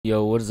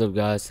Yo, what is up,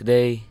 guys?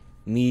 Today,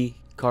 me,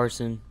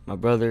 Carson, my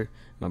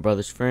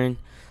brother's friend,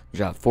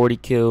 dropped 40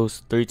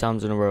 kills 3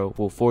 times in a row.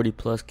 Well, 40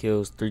 plus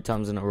kills 3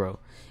 times in a row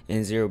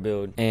in zero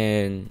build.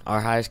 And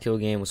our highest kill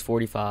game was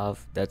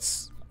 45.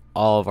 That's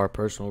all of our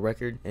personal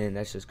record, and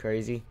that's just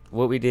crazy.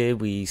 What we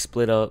did, we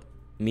split up.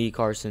 Me,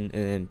 Carson,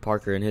 and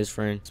Parker and his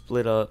friend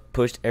split up,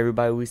 pushed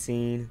everybody we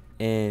seen,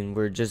 and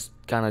we're just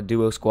kind of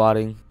duo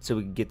squatting so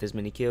we can get this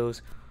many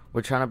kills.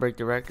 We're trying to break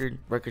the record.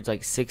 Record's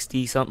like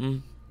 60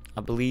 something,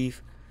 I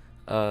believe.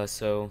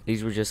 So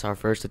these were just our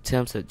first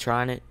attempts at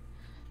trying it,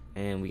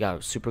 and we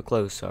got super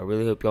close. So I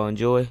really hope y'all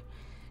enjoy.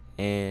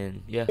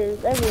 And yeah,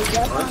 about to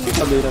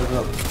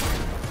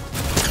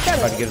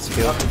get us a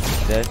kill.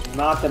 Dead.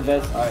 Not the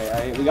best.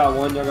 Alright, we got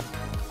one. Alright,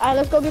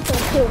 let's go get some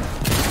two.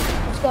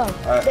 Let's go.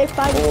 Right. They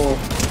fight. Oh.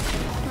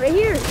 Right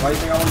here. Why do you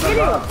think I want to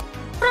go?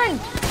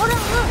 Hold on,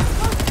 look.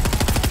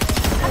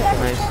 I got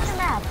Nice. you on the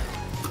map.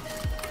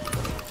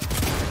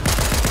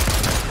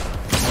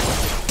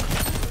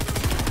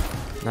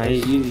 Nice. Hey,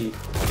 easy.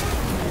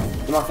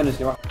 Come on, finish.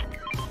 Come on.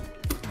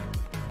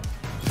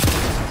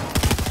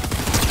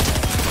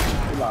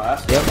 Come on,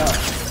 that's Yep.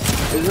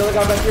 There's another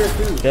guy back here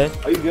too. Dead.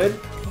 Are you good?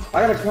 I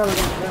got a crown.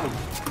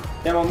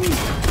 Damn on me.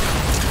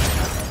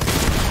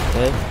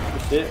 Dead.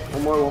 Shit.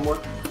 One more.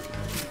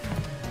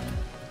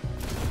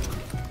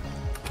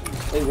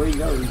 Hey, where you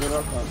go? You going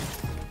up from?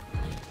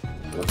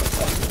 What the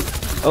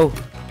fuck? Oh,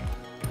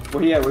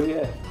 Where he at?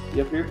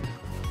 You up here?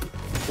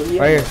 Where he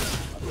at? right here.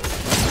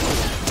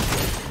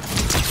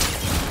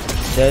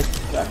 Dead.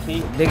 Yeah, I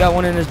can't. They got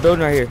one in this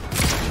building right here.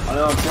 I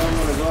know, I'm telling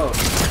him to go.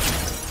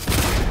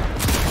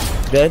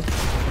 Dead.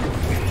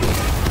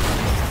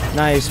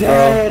 Nice, bro.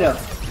 Dead!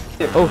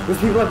 Oh. There's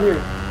people up here.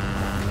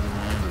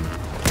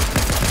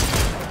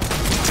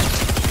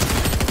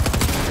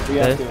 We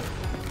got Dead. two.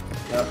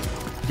 Yep.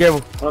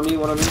 Careful.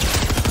 One on me.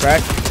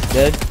 Crack.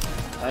 Dead.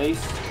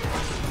 Nice.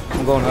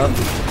 I'm going up.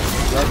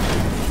 Yep.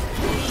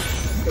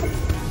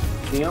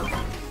 See him?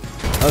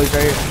 Oh, he's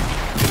right here.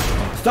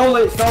 Stole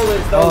it.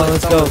 Oh,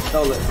 let's go.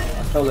 Stole it.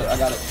 I stole it. I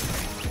got it.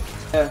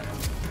 Yeah.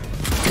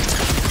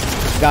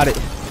 Got it.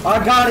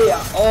 I got it.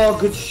 Oh,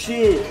 good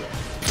shit.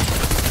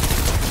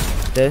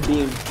 Dead.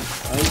 Beam.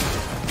 Nice.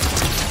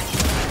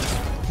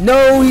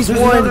 No, he's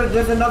one.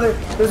 There's another.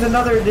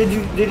 Did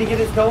he get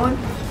it stolen?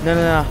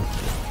 No.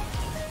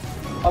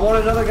 I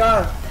want another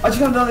guy. I just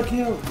got another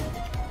kill.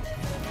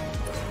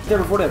 There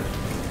before them.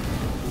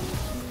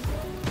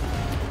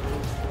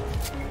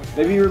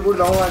 Maybe he rebooted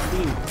the whole ass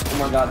team. Oh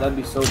my god, that'd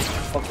be so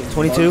fucking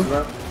 22? bugs,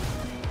 bro.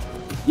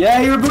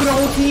 Yeah, he rebooted the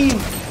whole team.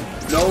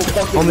 No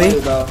fucking On way, me?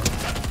 bro.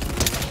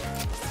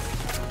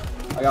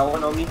 I got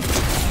one on me.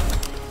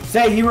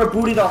 Say he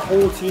rebooted the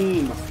whole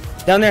team.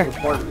 Down there.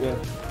 Yeah.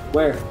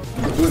 Where? Do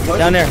it push?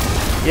 Down there.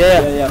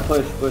 Yeah. Yeah,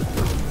 push.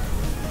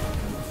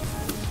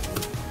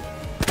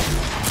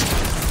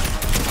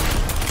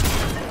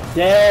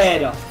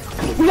 Dead!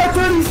 We got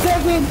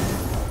 37!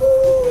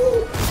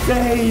 Woo!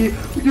 Hey,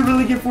 we can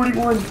really get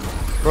 41.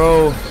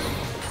 Bro.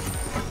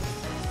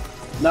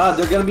 Nah,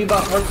 they're gonna be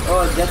about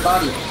dead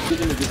body. Get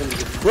them.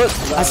 Look,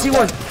 I see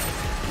one.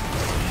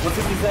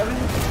 157?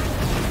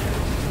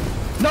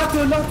 Knocked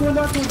one.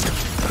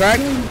 Crack.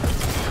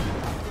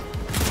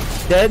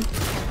 Dead.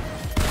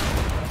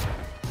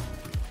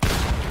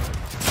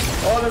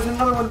 Oh, there's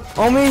another one.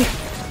 On me.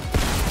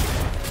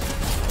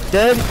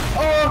 Dead.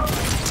 Oh,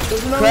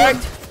 there's another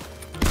Cracked. one.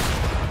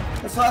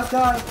 That's the last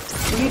guy.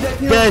 We need that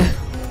kill. Dead.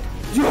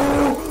 Yo!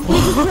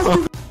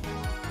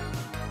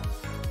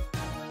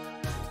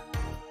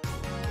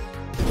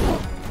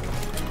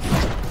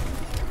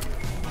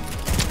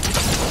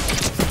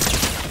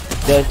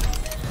 Dead.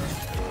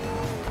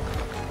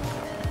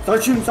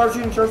 Start shooting.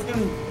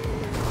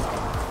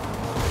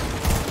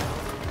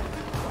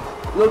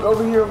 Look,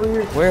 over here.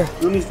 Where?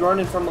 Rooney's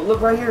running from it.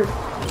 Look right here.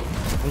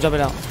 I'm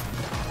jumping out.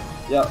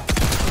 Yep.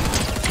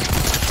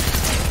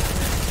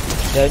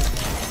 Dead.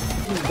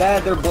 He's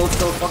bad. They're both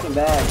so fucking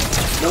bad.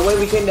 No way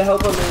we came to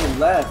help him and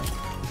left.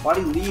 Why'd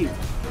he leave?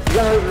 You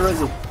gotta hurt the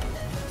resi.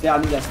 Yeah, I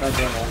need that sniper.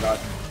 Oh god.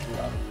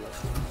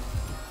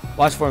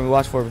 Watch for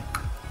me.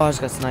 Oh, I just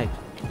got sniped.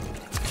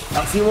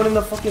 I see one in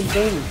the fucking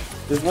thing.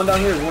 There's one down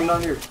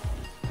here.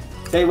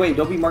 Say, wait,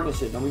 don't be marking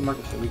shit. We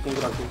can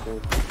get our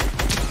kills.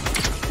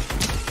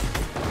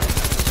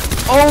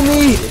 On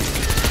me.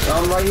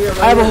 I'm right here.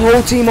 I have a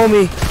whole team on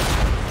me.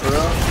 For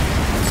real?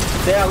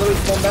 Say, I literally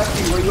spawned back to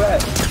you. Where you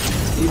at?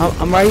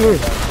 I'm right here.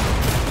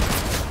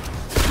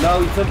 No,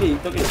 he took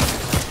it.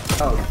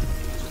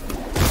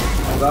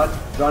 Oh god.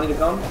 Do I need to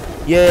come?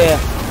 Yeah.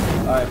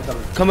 Alright, I'm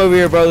coming. Come over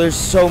here, bro. There's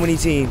so many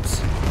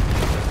teams.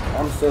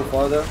 I'm so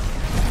far though.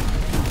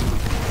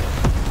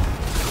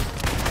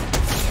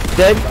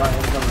 Dead. Alright,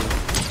 I'm coming.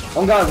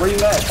 Oh god, where you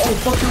at? Oh,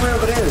 fuck, you're way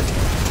over there.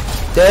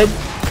 Dead.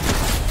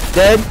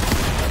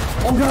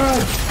 Oh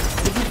god.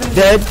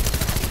 Dead.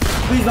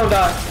 Please don't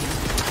die.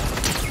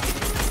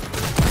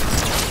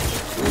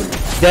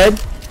 Dead.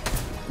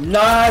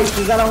 Nice.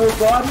 Is that a whole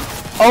squad?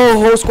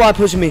 Oh, whole squad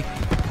pushing me.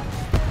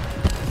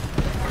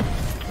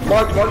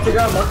 Mark the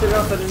ground,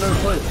 so there's no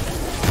push.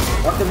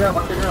 Mark the ground.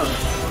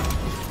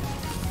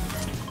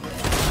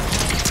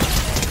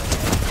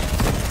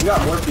 You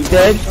got more people.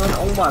 Dead. Son.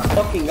 Oh my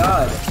fucking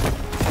god.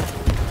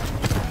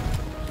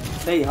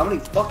 Hey, how many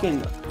fucking...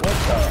 What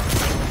the...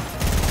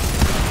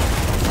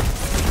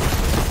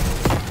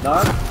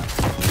 None?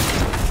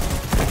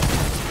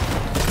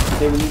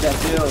 Hey, we need that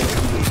kill.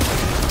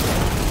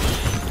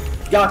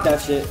 Got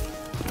that shit.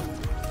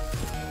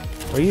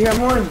 Are you here?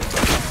 More.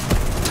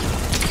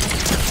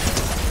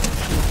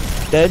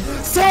 Dead?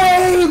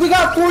 Say, we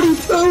got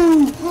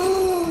 42!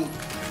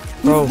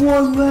 Bro. With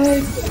one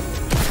leg.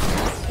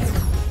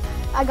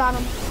 I got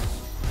him.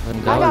 Let's I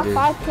go, got dude.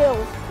 5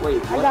 kills.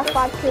 Wait, I what? got That's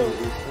 5 kills.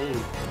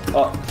 insane.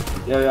 Oh,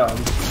 yeah, I'm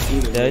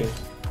even. Dead?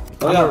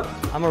 Oh, yeah.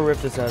 I'm gonna rip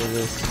this out of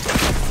this.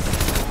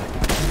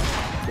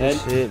 Dead?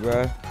 Shit,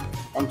 bro.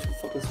 I'm too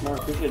fucking smart.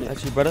 Appreciate it.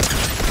 That's you, brother.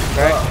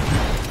 Crack.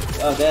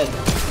 Oh, dead.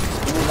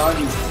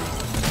 190.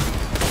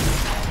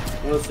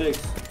 106.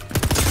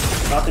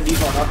 Not the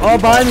default, not the Oh,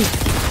 default. behind me.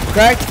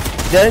 Crack.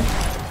 Dead.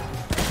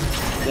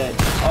 Dead.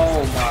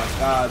 Oh my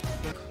god.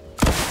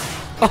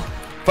 Oh,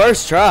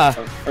 first try.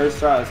 First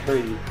try is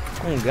crazy.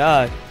 Oh,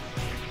 God.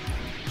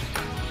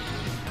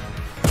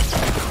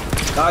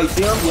 Nah, you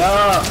see him?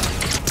 Yeah.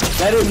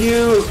 That is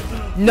you.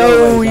 No,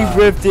 Oh my he God.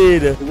 ripped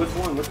it. Which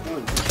one? Which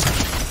one?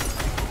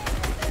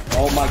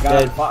 Oh my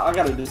god. Dead. I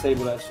gotta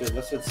disable that shit.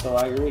 That shit's so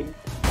aggravating.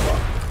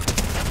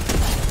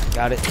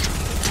 Got it.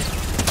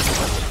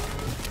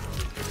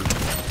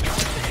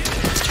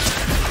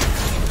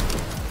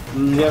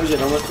 Yeah,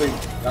 shit. Almost free.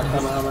 Got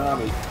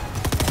Kamehameha.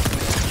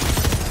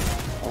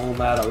 Oh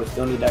man, we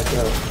still need that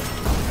kill.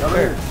 Come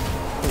here.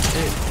 Oh,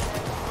 shit.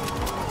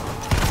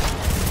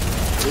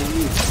 Where's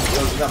you?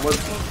 Yo, we got more.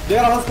 They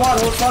got a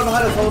whole squad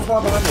behind us, whole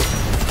squad behind us.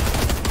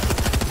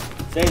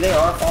 Say they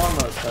are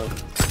following us, though.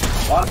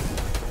 What?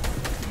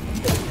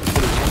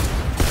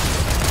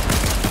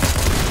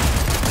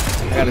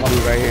 I gotta do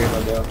it right here.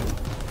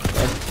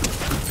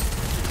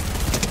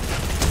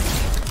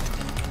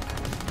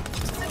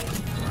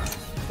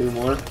 Two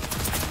more.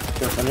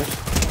 Should finish.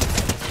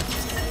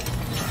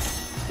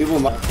 People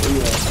might.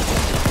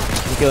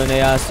 I'm killing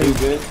AIs Are you too.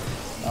 good?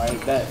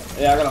 Alright, bet.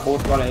 Yeah, I got a whole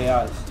squad of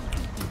AIs.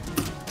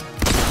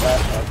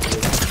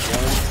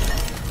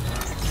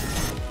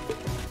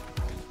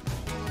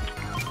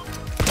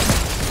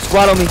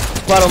 Squad on me.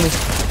 Squad on me.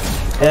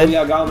 Oh, Dead.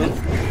 yeah, got me.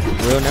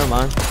 Real, never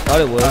mind.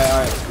 Thought it was.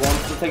 Alright. Well,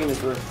 I'm still taking this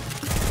risk.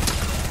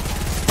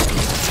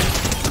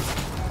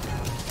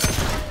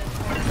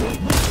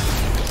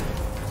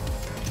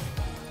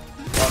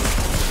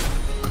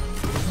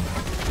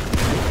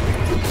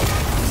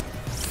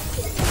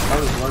 I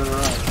was running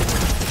around.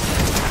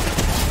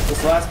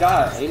 This last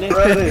guy, ain't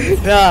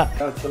it? Nah.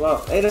 Gotta chill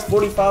out. Hey, that's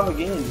 45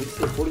 again. This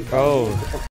is 45. Bro.